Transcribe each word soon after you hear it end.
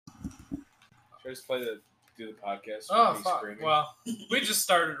Should I just do the podcast? Oh, with me fuck. screaming? Well, we just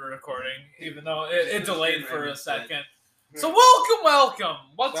started recording, even though it delayed for a second. So Yeah. welcome.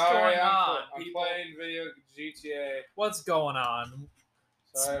 What's Sorry, going on, I'm people? playing video GTA. What's going on?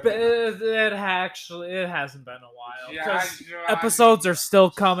 Sorry, It hasn't been a while because episodes are still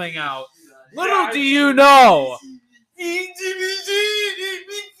coming out. Little do you know. Hey,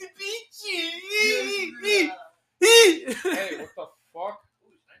 what the fuck?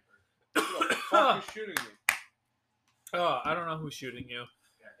 Who the fuck is shooting me? Oh, I don't know who's shooting you.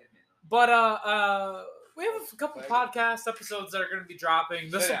 But we have a couple podcast episodes that are going to be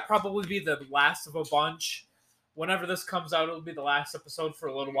dropping. This will probably be the last of a bunch. Whenever this comes out, it'll be the last episode for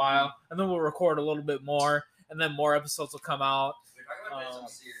a little while, and then we'll record a little bit more, and then more episodes will come out.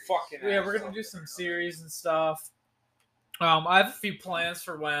 We're going to do some series and stuff. I have a few plans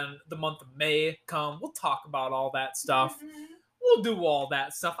for when the month of May come. We'll talk about all that stuff. We'll do all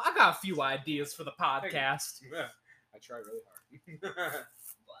that stuff. I got a few ideas for the podcast. Yeah, I try really hard.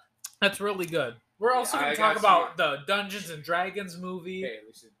 That's really good. We're also going to talk about the Dungeons and Dragons movie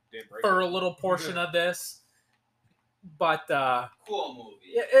for a little portion of this. But cool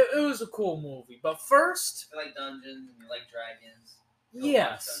movie. Yeah, it was a cool movie. But first, I like Dungeons and you like Dragons.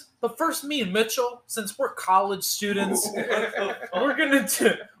 Yes. But first, me and Mitchell, since we're college students, we're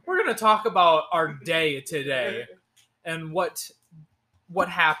gonna talk about our day today and what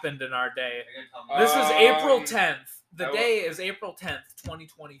happened in our day. This is April 10th. The day is April 10th,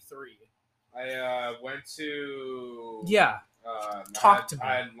 2023. I went to talk to me.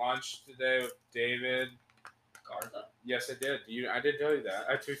 I had lunch today with David Garza. Yes, I did. I did tell you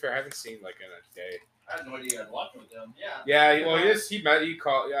that. To be fair, I haven't seen like in a day. I had no idea you had lunch with him. Yeah. Yeah. Well, he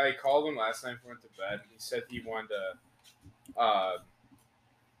called. Yeah, I called him last night. Went to bed. He said he wanted to.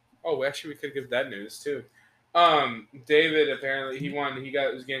 Actually, we could give that news too. David apparently he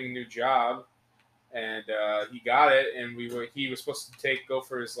was getting a new job, and he got it. And he was supposed to go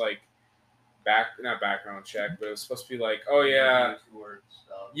for his like not background check, but it was supposed to be like,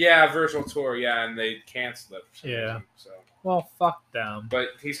 virtual tour, and they canceled it. For some reason, so. Well, fuck them. But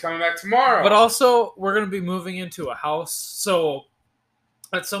he's coming back tomorrow. But also, we're going to be moving into a house. So,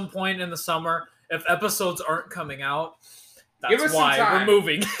 at some point in the summer, if episodes aren't coming out, that's why we're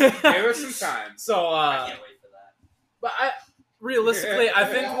moving. Give us some time. So, I can't wait for that. But realistically, I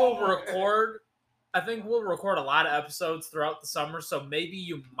think we'll record a lot of episodes throughout the summer. So maybe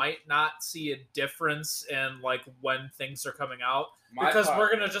you might not see a difference in like when things are coming out. Because we're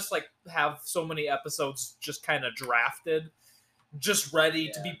going to just like have so many episodes just kind of drafted, just ready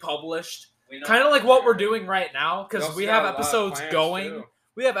to be published. Kind of like what we're doing right now, because we have episodes going.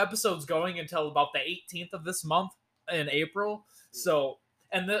 We have episodes going until about the 18th of this month in April. So,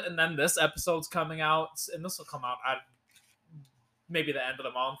 and then this episode's coming out, and this will come out at maybe the end of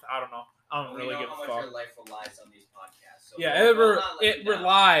the month. I don't know. I don't really give a fuck. How much your life relies on these podcasts. So it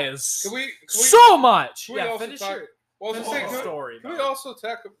relies can we so much. Can we also finish talk, your story. Can we also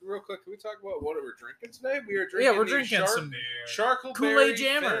talk real quick? Can we talk about what we're drinking today? We're drinking some Sharkleberry Kool-Aid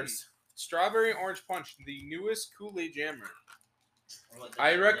Jammers, Strawberry Orange Punch, the newest Kool-Aid Jammer.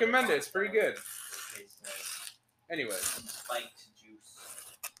 I recommend it. It's pretty good. Anyway, spiked juice.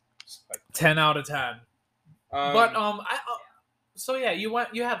 10 out of 10. So yeah, you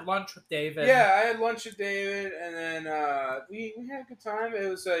had lunch with David. Yeah, I had lunch with David, and then we had a good time. It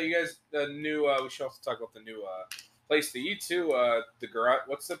was you guys the new. We should also talk about the new place to eat too. The garage.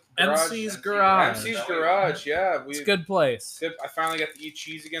 What's the garage? MC's Garage. MC's Garage. Yeah, it's a good place. I finally got to eat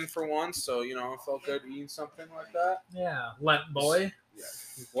cheese again for once, so it felt good eating something like that. Yeah, Lent boy. Yeah.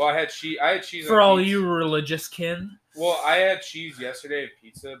 Well, I had cheese for all you religious kin. Well, I had cheese yesterday and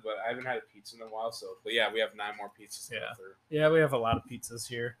pizza, but I haven't had a pizza in a while. But yeah, we have 9 more pizzas. Yeah, we have a lot of pizzas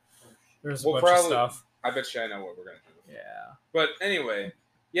here. There's a bunch of stuff. I bet you I know what we're gonna do. Yeah. But anyway,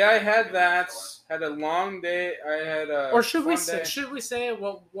 yeah, I had that. Had a long day. I had a. Or should we say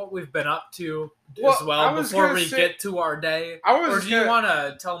what we've been up to as well before we get to our day? Or do you want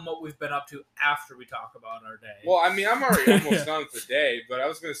to tell them what we've been up to after we talk about our day? Well, I mean, I'm already almost done with the day, but I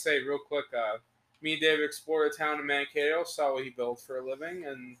was gonna say real quick. Me and David explored a town in Mankato, saw what he built for a living,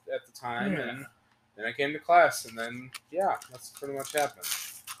 and at the time, and then I came to class, and then that's pretty much happened.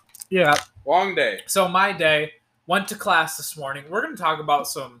 Yeah, long day. So my day, went to class this morning. We're gonna talk about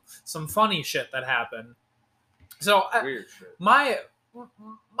some funny shit that happened. So weird shit. My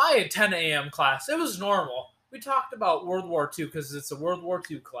 10 a.m. class, it was normal. We talked about World War II because it's a World War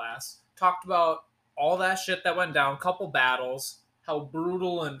II class. Talked about all that shit that went down, couple battles. How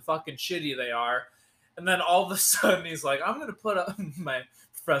brutal and fucking shitty they are. And then all of a sudden he's like, I'm going to put up my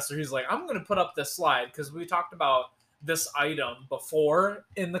professor. He's like, I'm going to put up this slide because we talked about this item before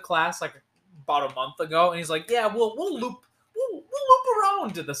in the class, like about a month ago, and he's like, "Yeah, we'll loop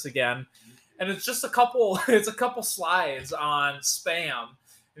around to this again," and it's just a couple slides on spam,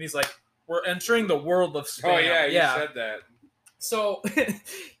 and he's like, "We're entering the world of spam." Oh yeah, you said that. So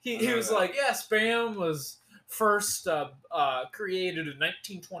he was like, "Yeah, spam was first created in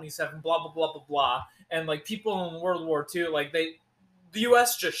 1927, blah blah blah blah blah," and like people in World War II, like the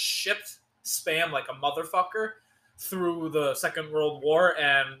U.S. just shipped spam like a motherfucker through the Second World War,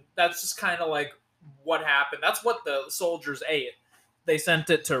 and that's just kind of like what happened. That's what the soldiers ate. They sent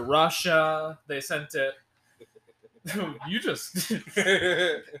it to Russia. They sent it. You just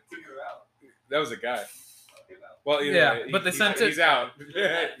that was a guy. Well, yeah, but they sent it. He's out.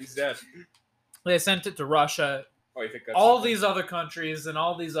 He's dead. They sent it to Russia. Oh, you think that's all these other countries and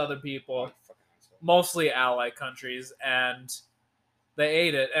all these other people, mostly allied countries, and they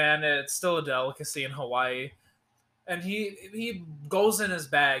ate it, and it's still a delicacy in Hawaii. And he goes in his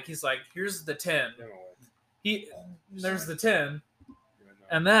bag. He's like, "Here's the tin." There's the tin,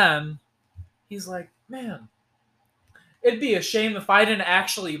 and then he's like, "Man, it'd be a shame if I didn't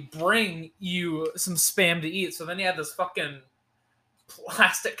actually bring you some spam to eat." So then he had this fucking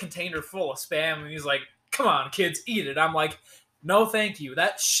plastic container full of spam, and he's like, "Come on, kids, eat it." I'm like, "No, thank you.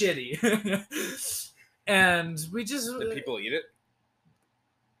 That's shitty." And we just did people eat it?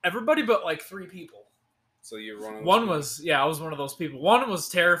 Everybody but like 3 people. So you were one of those One people? was, yeah, I was one of those people. One was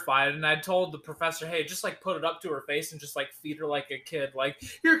terrified, and I told the professor, "Hey, just like put it up to her face and just like feed her like a kid, like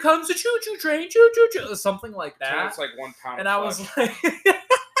here comes the choo-choo train, choo-choo-choo," something like that. It's like 1 pound. And I was like,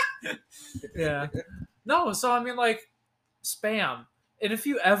 yeah, no. So I mean, like spam, and if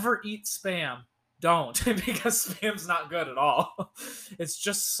you ever eat spam, don't because spam's not good at all. It's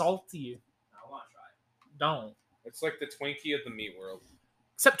just salty. I want to try it. Don't. It's like the Twinkie of the meat world.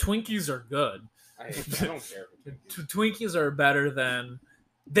 Except Twinkies are good. I don't care. Twinkies are better than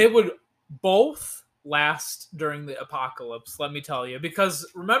they would both last during the apocalypse. Let me tell you, because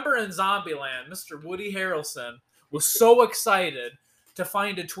remember in Zombieland, Mr. Woody Harrelson was so excited to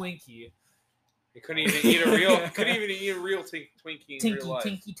find a Twinkie. He couldn't even eat a real. Couldn't even eat a real Twinkie in real life.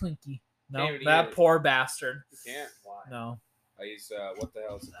 Twinkie. No, Can't even that eat it. poor bastard. You can't. Why? No, He's what the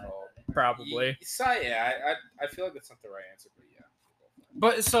hell is it called? probably. Yeah, I feel like that's not the right answer, but yeah.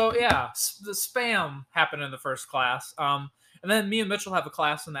 But so yeah, the spam happened in the first class. And then me and Mitchell have a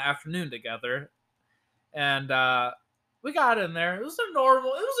class in the afternoon together, and we got in there. It was a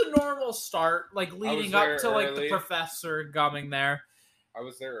normal start, like leading up to like the professor coming there. I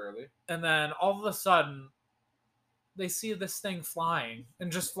was there early, and then all of a sudden, they see this thing flying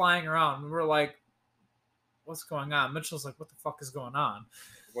and just flying around, and we're like, "What's going on?" Mitchell's like, "What the fuck is going on?"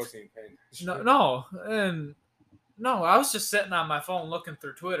 I wasn't even paying. No, I was just sitting on my phone looking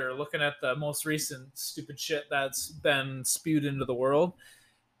through Twitter, looking at the most recent stupid shit that's been spewed into the world.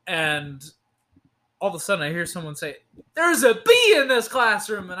 And all of a sudden I hear someone say, "There's a bee in this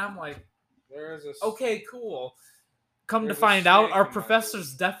classroom." And I'm like, okay, cool. Come to find out, our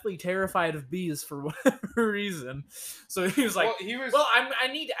professor's deathly terrified of bees for whatever reason. So he was like,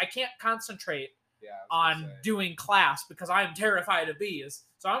 I can't concentrate on doing class because I'm terrified of bees.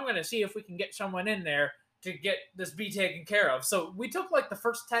 So I'm going to see if we can get someone in there to get this bee taken care of. So we took like the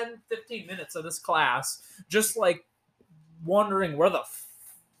first 10-15 minutes of this class just like wondering where the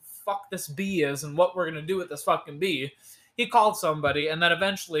fuck this bee is and what we're going to do with this fucking bee. He called somebody, and then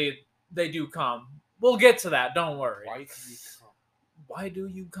eventually they do come. We'll get to that, don't worry. Why do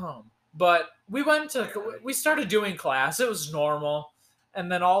you come? But we started doing class. It was normal.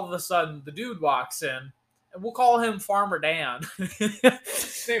 And then all of a sudden the dude walks in. And we'll call him Farmer Dan. His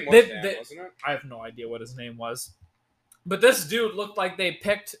name was Dan, wasn't it? I have no idea what his name was. But this dude looked like they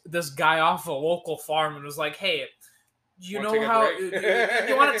picked this guy off a local farm and was like, "Hey, you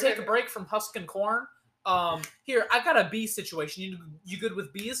want to take a break from husking corn? Here, I got a bee situation. You good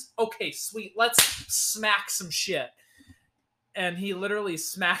with bees? Okay, sweet. Let's smack some shit." And he literally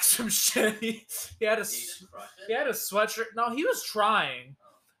smacked some shit. He had a sweatshirt. No, he was trying.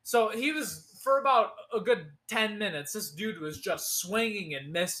 So he was... For about a good 10 minutes, this dude was just swinging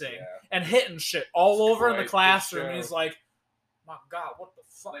and missing and hitting shit all over in the classroom. And he's like, "My God, what the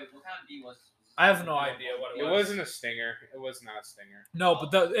fuck?" Wait, what kind of bee was I have no idea what it was. It wasn't a stinger. It was not a stinger. No,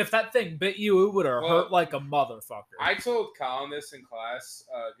 but if that thing bit you, it would have hurt like a motherfucker. I told Colin this in class,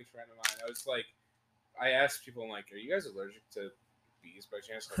 a good friend of mine. I was like, I asked people, I'm like, "Are you guys allergic to bees by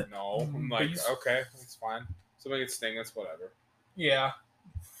chance?" Like, no. I'm like, okay, that's fine. Somebody gets sting, that's whatever. Yeah.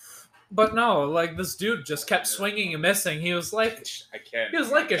 But no, like this dude just kept swinging and missing. He was like, He was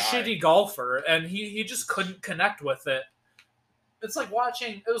like a shitty golfer, and he just couldn't connect with it. It's like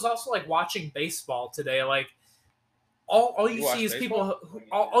watching. It was also like watching baseball today. Like all you watch see is baseball? people.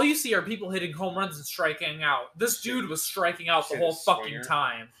 All you see are people hitting home runs and striking out. This dude was striking out the Shit, whole a fucking swinger.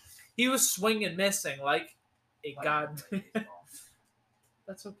 time. He was swinging, missing like a Probably god. never played baseball.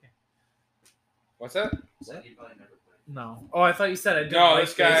 That's okay. West that? Said he probably never played. No. Oh, I thought you said I didn't No, like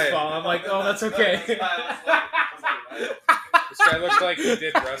this guy- baseball. I'm like, oh, that's okay. This guy was like, This guy looks like he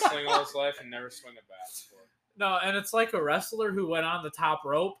did wrestling all his life and never swung a bat before. No, and it's like a wrestler who went on the top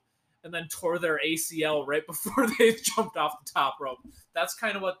rope and then tore their ACL right before they jumped off the top rope. That's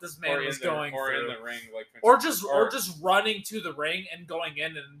kind of what this man was going or through. in the ring, like Or just running to the ring and going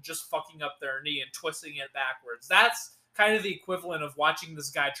in and just fucking up their knee and twisting it backwards. That's kind of the equivalent of watching this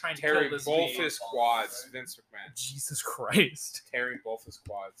guy trying to Terry kill this both bee. his quads, Vince McMahon. Jesus Christ. Terry both his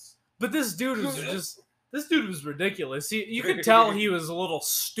quads. But this dude was ridiculous. You could tell he was a little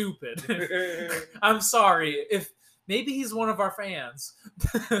stupid. I'm sorry if maybe he's one of our fans.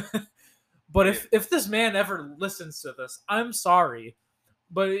 But if this man ever listens to this, I'm sorry.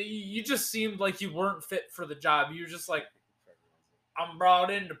 But you just seemed like you weren't fit for the job. You were just like, I'm brought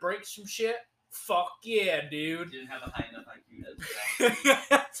in to break some shit. Fuck yeah, dude. Didn't have a high enough IQ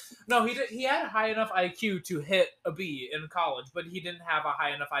to No, he did. He had a high enough IQ to hit a B in college, but he didn't have a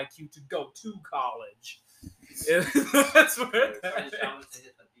high enough IQ to go to college. That's what. try to challenge to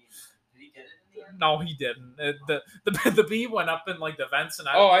hit the beam. Did he get it in the end? No, he didn't. The bee went up in like the vents, and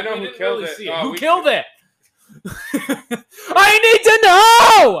I know we who didn't killed really it. see Oh, Who we- killed it? I need to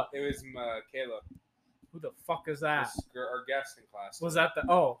know. It was Kayla, Who the fuck is that? our guest in class. Was that the?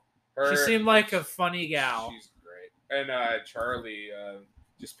 Oh, she seemed like a funny gal. She's great. And Charlie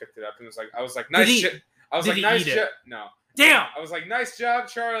just picked it up and was like, I was like, Did nice he- shit. I was did like, he nice eat it? shit. No. Damn. I was like, nice job,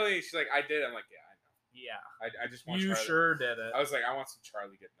 Charlie. She's like, I did. I'm like, yeah, Yeah, I know. I just want you Charlie. sure did it. I was like, I want some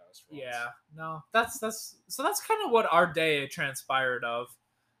Charlie get nose for once. Yeah, no, that's kind of what our day transpired of.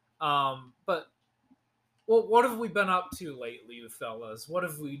 But well, what have we been up to lately, fellas? What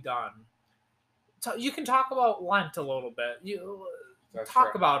have we done? You can talk about Lent a little bit. You That's talk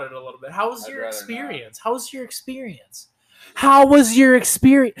right. about it a little bit. How was I'd your rather experience? How was your experience? How was your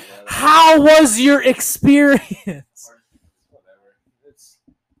experience? Yeah, How was your experience? whatever. It's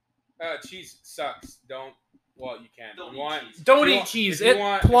cheese sucks. Don't. Well, you can. Don't You eat want. cheese. Don't if you eat want- cheese. if you It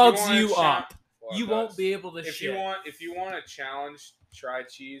want- if plugs want a you cha- up. Well, it You won't does. be able to If shit. you want a challenge, try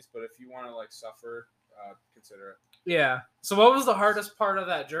cheese. But if you want to like suffer, consider it. Yeah. So, what was the hardest part of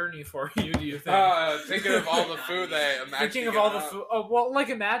that journey for you? Do you think? Thinking of all the food that I imagine. Thinking of all the food. Oh, well, like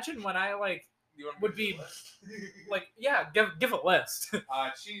imagine when I like You want would be like, yeah, give a list.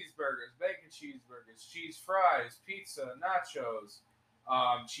 cheeseburgers, bacon cheeseburgers, cheese fries, pizza, nachos,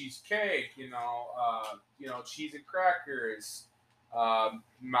 cheesecake. Cheese and crackers,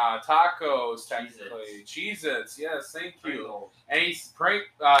 tacos. Technically, Cheez-Its. Yes, thank you. Pringles. Any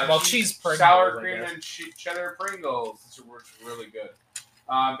Cheese Pringles, sour I cream guess. and cheddar Pringles. This works really good.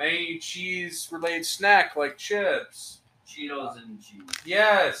 Any cheese-related snack like chips. Cheetos and cheese.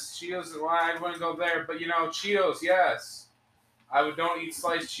 Yes, Cheetos. Well, I wouldn't go there, but Cheetos. Yes, don't eat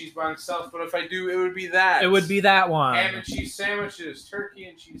sliced cheese by itself, but if I do, it would be that. It would be that one. ham and cheese sandwiches, turkey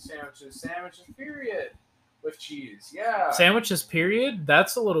and cheese sandwiches, period, with cheese. Yeah. Sandwiches, period.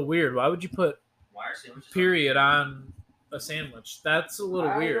 That's a little weird. Why would you put Why are sandwiches period on a sandwich? That's a little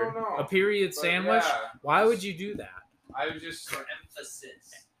I weird. don't know, A period but sandwich. yeah, Why would you do that? I would just. for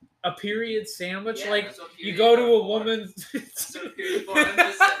emphasis? A period sandwich, Yeah, like that's what you period go to a for. woman's. That's what period for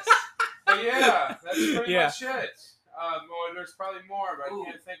emphasis. But yeah, that's pretty Yeah. much it. Well, there's probably more, but Ooh.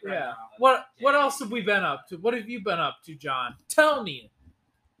 I can't think right Yeah. now. What else have we been up to? What have you been up to, John? Tell me.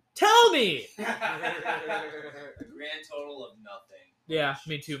 Tell me. A grand total of nothing. Yeah,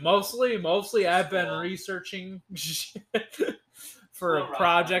 me too. Mostly I've been School. researching shit for a School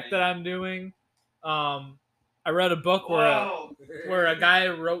project rock that I'm doing. I read a book where a guy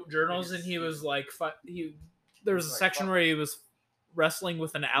wrote journals and he was like there was a Like, section fuck. where he was wrestling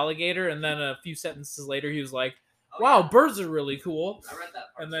with an alligator and then a few sentences later he was like, Oh, "Wow, yeah. birds are really cool." I read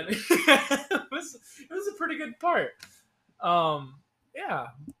that part. And then too. it was a pretty good part. Yeah.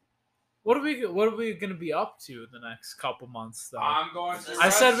 What are we gonna be up to the next couple months though? I'm going to. I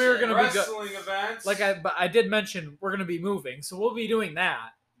said we were gonna be wrestling events. but I did mention we're gonna be moving, so we'll be doing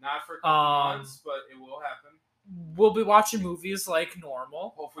that. Not for a couple months, but it will happen. We'll be watching movies like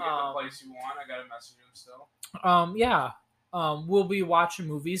normal. Hopefully, get the place you want. I gotta message him still. Yeah. We'll be watching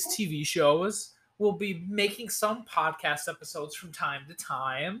movies, TV shows. We'll be making some podcast episodes from time to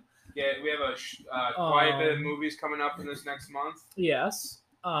time. Yeah, we have quite a bit of movies coming up in this next month. Yes.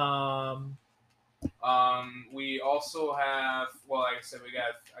 We also have, well, like I said, I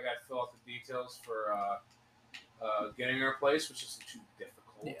got to fill out the details for getting our place, which isn't too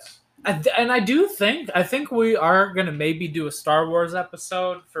difficult. Yeah. And I think we are gonna maybe do a Star Wars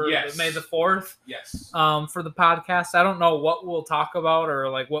episode for Yes. May the 4th. Yes. For the podcast. I don't know what we'll talk about or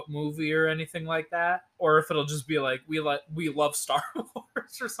like what movie or anything like that, or if it'll just be like we love Star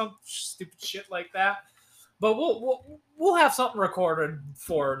Wars or some stupid shit like that. But we'll have something recorded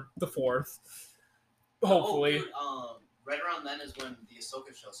for the 4th, hopefully. Oh, dude, right around then is when the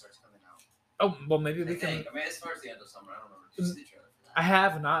Ahsoka show starts coming out. Oh well, maybe I we can. think. I mean, as far as the end of summer, I don't know. Did you see the trailer for that? I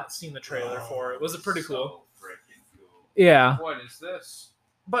have not seen the trailer for it. Was it pretty cool? So freaking cool. Yeah, What is this?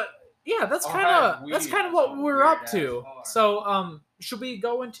 but yeah, that's Oh, kind have of we- that's kind of that's what a we're up weird-ass to. bar. So, should we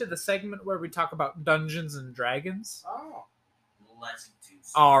go into the segment where we talk about Dungeons and Dragons? Oh. Let's do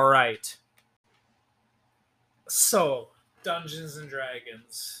some. All right. So, Dungeons and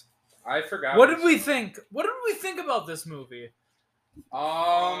Dragons. I forgot. What did we think? What did we think about this movie?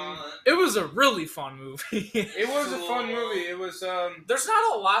 It was a really fun movie. It was a fun movie. It was There's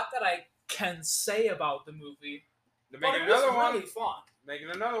not a lot that I can say about the movie, they're but making it was another one. really fun. Making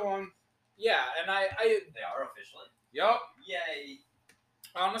another one. Yeah, and I They are officially. Yup. Yay.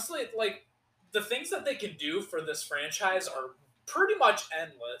 honestly, like, the things that they can do for this franchise are pretty much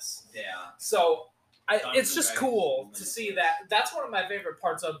endless. Yeah. So Dungeons it's and just Dragons cool is to see that. That's one of my favorite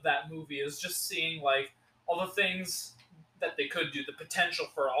parts of that movie is just seeing like all the things that they could do, the potential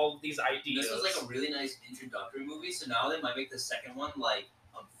for all of these ideas. This was like a really nice introductory movie, so now they might make the second one like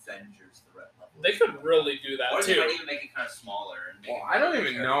Avengers the Red Level. They could really do that Or they might too. even make it kind of smaller. And make Well, it I don't more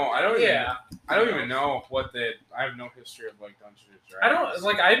even character know. I don't driven. even. Yeah, I don't even know what the. I have no history of like Dungeons and I Dragons. don't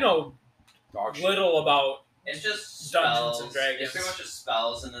like. I know Dog shit. little about. It's just Dungeons spells. and Dragons. It's pretty much just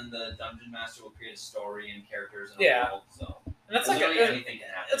spells, and then the dungeon master will create a story and characters and Yeah. a world. So And it's like literally a, anything can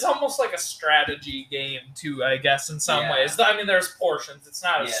happen. it's almost like a strategy game too, I guess, in some Yeah. ways. I mean, there's portions. It's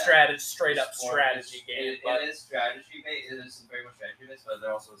not a Yeah. straight up Sport strategy is- game, It but is strategy based. It is very much strategy based, but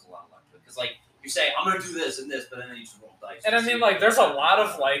there also is a lot of luck to it. Because like you say, I'm gonna do this and this, but then you just roll dice. and to I see mean, what like, there's a happens. lot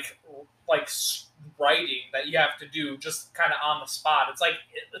of like writing that you have to do just kind of on the spot. It's like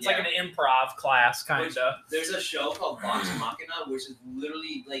like an improv class, kind of. There's a show called Vox Machina, which is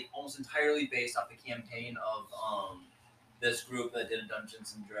literally like almost entirely based off the campaign of this group that did a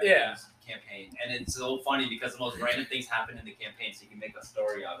Dungeons and Dragons Yeah. campaign, and it's so funny because the most random things happen in the campaign, so you can make a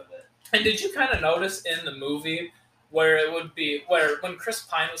story out of it. And did you kind of notice in the movie where it would be where when Chris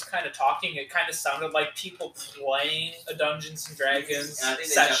Pine was kind of talking, it kind of sounded like people playing a Dungeons and Dragons And I think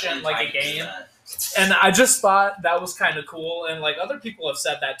they session, definitely like a tried to do game. that. And I just thought that was kind of cool, and like other people have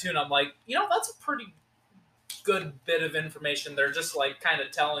said that too, and I'm like, you know, that's a pretty good bit of information. They're just like kind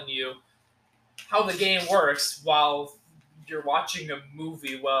of telling you how the game works while you're watching a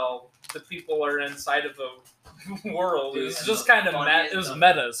movie. Well, the people are inside of a world. Dude, It's and just the kind of funniest it was of-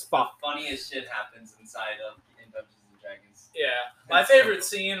 meta as fuck. The funniest shit happens inside of in Dungeons and Dragons. Yeah, my That's so favorite cool.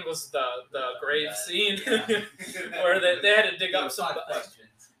 scene was the grave Yeah. scene Yeah. where they had to dig There up was some. 5 questions.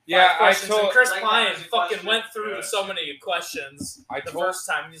 Yeah, five I questions, and told. Chris Like, Pine that was a fucking question. went through Yeah. so many questions I the told. first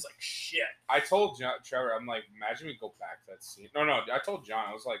time. And he's like, "Shit." I told Trevor. I'm like, imagine we go back to that scene. No. I told John.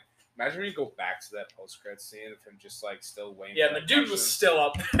 I was like, imagine we go back to that post-credit scene of him just like still waiting. Yeah, for the that dude was question. still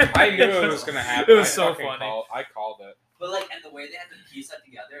up there. I knew it was gonna happen. It was I so fucking funny. I called it. But like, and the way they had to piece that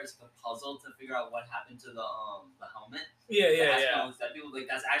together is the puzzle to figure out what happened to the helmet. Yeah, That yeah, has yeah. all these dead people. Like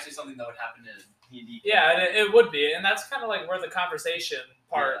that's actually something that would happen in D&D. Yeah, and it would be, and that's kind of like where the conversation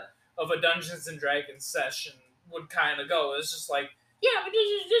part Yeah. of a Dungeons and Dragons session would kind of go. It's just like, yeah, but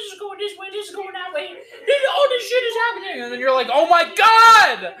this is going this way, this is going that way, all this shit is happening, and then you're like, oh my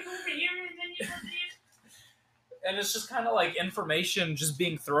god! And it's just kind of like information just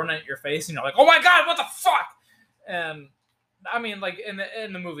being thrown at your face, and you're like, oh my god, what the fuck? And I mean, like in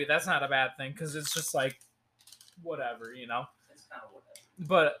the movie, that's not a bad thing because it's just like whatever, you know. It's kind of whatever.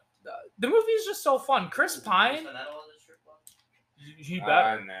 But the movie is just so fun. Chris Pine, So that all is strip club? he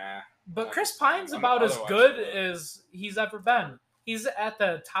better. Nah. But Chris Pine's I'm about as otherwise good good. as he's ever been. He's at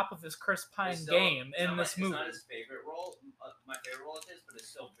the top of his Chris Pine It's still- game it's in not this my, movie. It's not his favorite role, my favorite role of his, but it's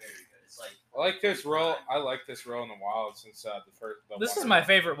still very good. It's like I like this role. I like this role in the wild since the first. The This is Wonder my Woman.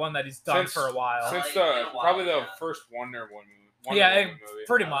 favorite one that he's done Since- for a while. since- Since like it in a while, probably the yeah. first Wonder Woman movie.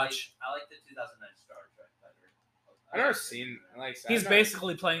 Pretty I much. like the 2009 Star Trek better. I never seen like. He's I never-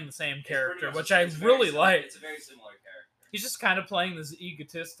 basically playing the same It's pretty character, much- which I it's very really similar- like. It's a very similar character. He's just kind of playing this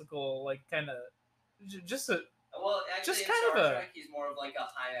egotistical, like kind of just a. Well, actually, just in kind of Star a- Trek, he's more of like a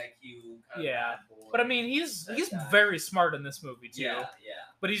high IQ kind Yeah, of bad boy. But I mean, he's That guy. very smart in this movie too. yeah.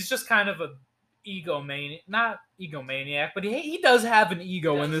 But he's just kind of a not egomaniac, but he does have an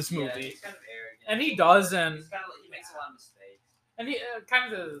ego in this Yeah, movie. he's kind of arrogant. And he does, and- He's kind of, he makes a lot of mistakes. And he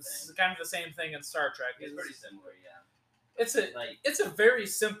kind of the same thing in Star Trek. He's pretty similar, yeah. It's a very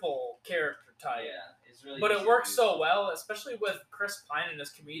simple character type. Yeah, it's really. But easy it to works do. so well, especially with Chris Pine and his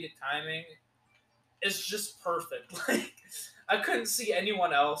comedic timing. It's just perfect. Like, I couldn't see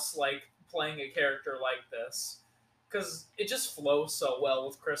anyone else like playing a character like this because it just flows so well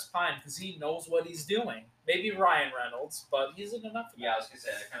with Chris Pine because he knows what he's doing. Maybe Ryan Reynolds, but he's in enough. Yeah, I was gonna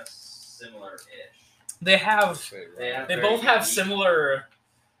say they're kind of similar-ish. They have. They have They very both have unique- similar.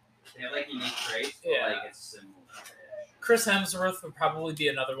 They have like unique traits, but Yeah. like it's similar. Chris Hemsworth would probably be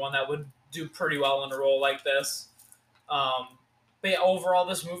another one that would do pretty well in a role like this. But yeah, overall,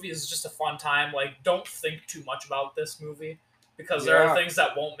 this movie is just a fun time. Like, don't think too much about this movie because there Yeah. are things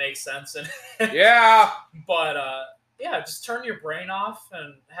that won't make sense in it. Yeah. But yeah, just turn your brain off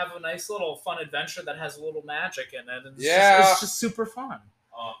and have a nice little fun adventure that has a little magic in it. And it's just super fun.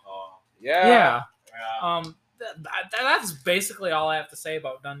 Yeah. Yeah. That's basically all I have to say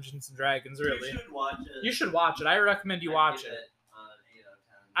about Dungeons and Dragons. Really, You should watch it. you should watch it. I recommend you I'd watch give it. An 8 out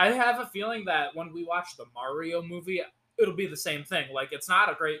of 10. I have a feeling that when we watch the Mario movie, it'll be the same thing. Like, it's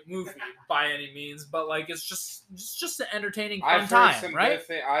not a great movie by any means, but like it's just an entertaining fun I've heard time, some right? good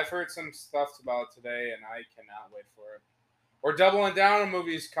thing. I've heard some stuff about it today, and I cannot wait for it. We're doubling down on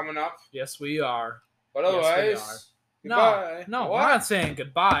movies coming up, Yes, we are. but Yes, we otherwise, No, goodbye. no, What? we're not saying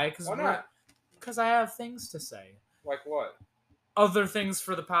goodbye Why not? because I have things to say. Like what? Other things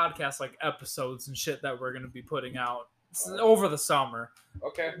for the podcast, like episodes and shit that we're gonna be putting out Oh. over the summer.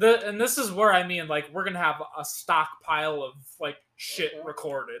 Okay. And this is where I mean, like, we're gonna have a stockpile of like shit Okay.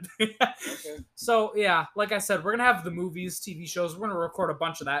 recorded. Okay. So yeah, like I said, we're gonna have the movies, TV shows. We're gonna record a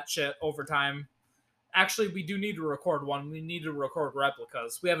bunch of that shit over time. Actually, we do need to record one. We need to record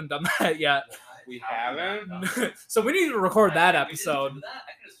replicas. We haven't done that yet. We haven't? So we need to record that We didn't episode. do that?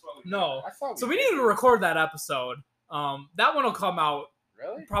 I could've sworn we did No. I thought So we did. need to record that episode. That one will come out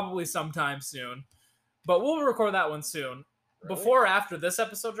Really? probably sometime soon. But we'll record that one soon. Really? Before or after this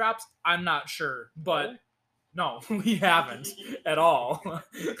episode drops, I'm not sure. But Really? no, we haven't at all.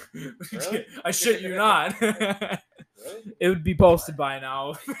 Really? I shit you not. Really? It would be posted by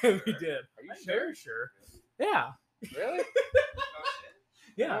now if we did. Are you I'm sure? very sure. Yeah. Really?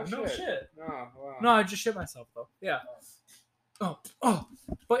 Yeah, No no shit. shit. No. Wow. No, I just shit myself though. Yeah. Oh.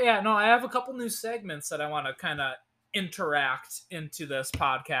 But yeah, no, I have a couple new segments that I want to kind of interact into this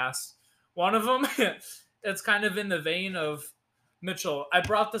podcast. One of them, it's kind of in the vein of Mitchell. I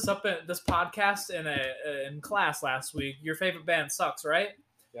brought this up at this podcast in class last week. Your favorite band sucks, right?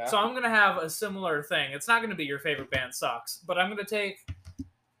 Yeah. So I'm gonna have a similar thing. It's not gonna be your favorite band sucks, but I'm gonna take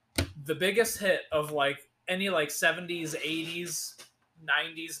the biggest hit of like any like 70s, 80s,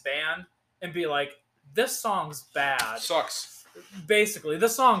 90s band and be like, this song's bad. Sucks. Basically,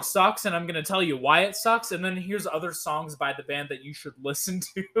 this song sucks, and I'm gonna tell you why it sucks, and then here's other songs by the band that you should listen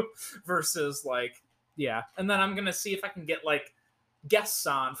to versus like, yeah. And then I'm gonna see if I can get like guests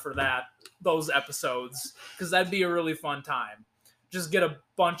on for those episodes, because that'd be a really fun time. Just get a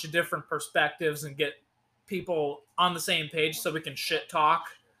bunch of different perspectives and get people on the same page so we can shit talk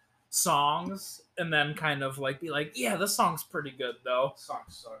songs and then kind of like be like, yeah, this song's pretty good though. Song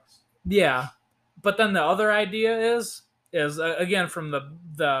sucks. Yeah. But then the other idea is again from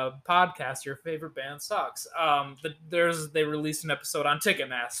the podcast, your favorite band sucks. They released an episode on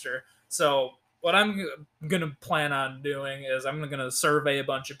Ticketmaster. So what I'm gonna plan on doing is I'm gonna survey a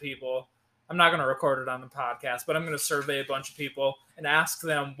bunch of people. I'm not gonna record it on the podcast, but I'm gonna survey a bunch of people and ask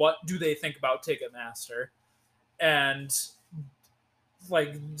them what do they think about Ticketmaster, and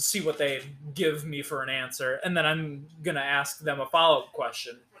like see what they give me for an answer, and then I'm gonna ask them a follow-up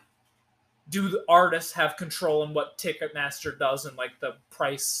question. Do the artists have control in what Ticketmaster does and like the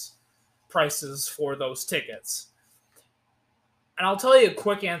prices for those tickets? And I'll tell you a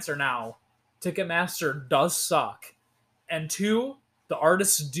quick answer now. Ticketmaster does suck. And two, the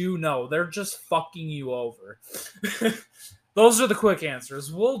artists do know. They're just fucking you over. Those are the quick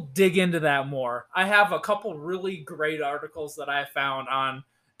answers. We'll dig into that more. I have a couple really great articles that I found on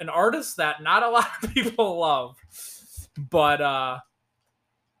an artist that not a lot of people love. But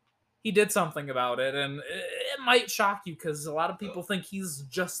he did something about it, and it might shock you because a lot of people think he's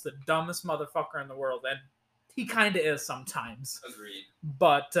just the dumbest motherfucker in the world, and he kind of is sometimes. Agreed.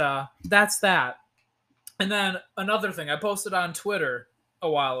 But that's that. And then another thing, I posted on Twitter a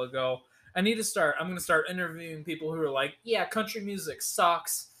while ago. I'm going to start interviewing people who are like, yeah, country music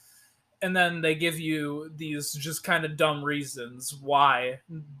sucks. And then they give you these just kind of dumb reasons why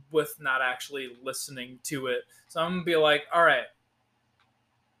with not actually listening to it. So I'm going to be like, all right,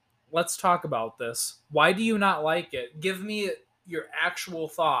 let's talk about this. Why do you not like it? Give me your actual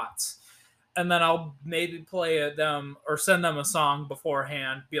thoughts. And then I'll maybe play them or send them a song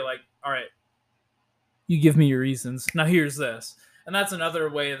beforehand. Be like, all right, You give me your reasons. Now here's this. And that's another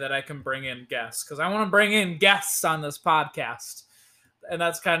way that I can bring in guests, because I want to bring in guests on this podcast. And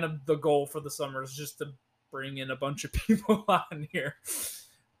that's kind of the goal for the summer, is just to bring in a bunch of people on here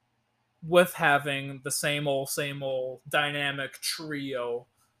with having the same old dynamic trio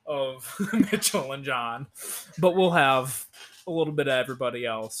of Mitchell and John. But we'll have a little bit of everybody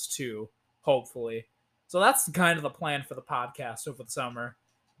else too, hopefully. So that's kind of the plan for the podcast over the summer.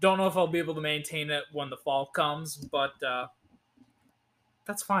 Don't know if I'll be able to maintain it when the fall comes, but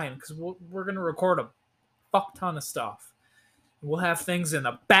that's fine, because we're going to record a fuck ton of stuff. We'll have things in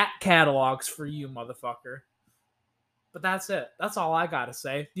the back catalogs for you, motherfucker. But that's it. That's all I got to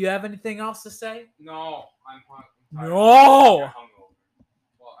say. Do you have anything else to say? No, I'm No! hungover.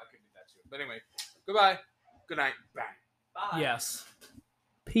 Well, I could do that too. But anyway, goodbye. Good night. Bye. Bye. Yes.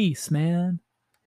 Peace, man.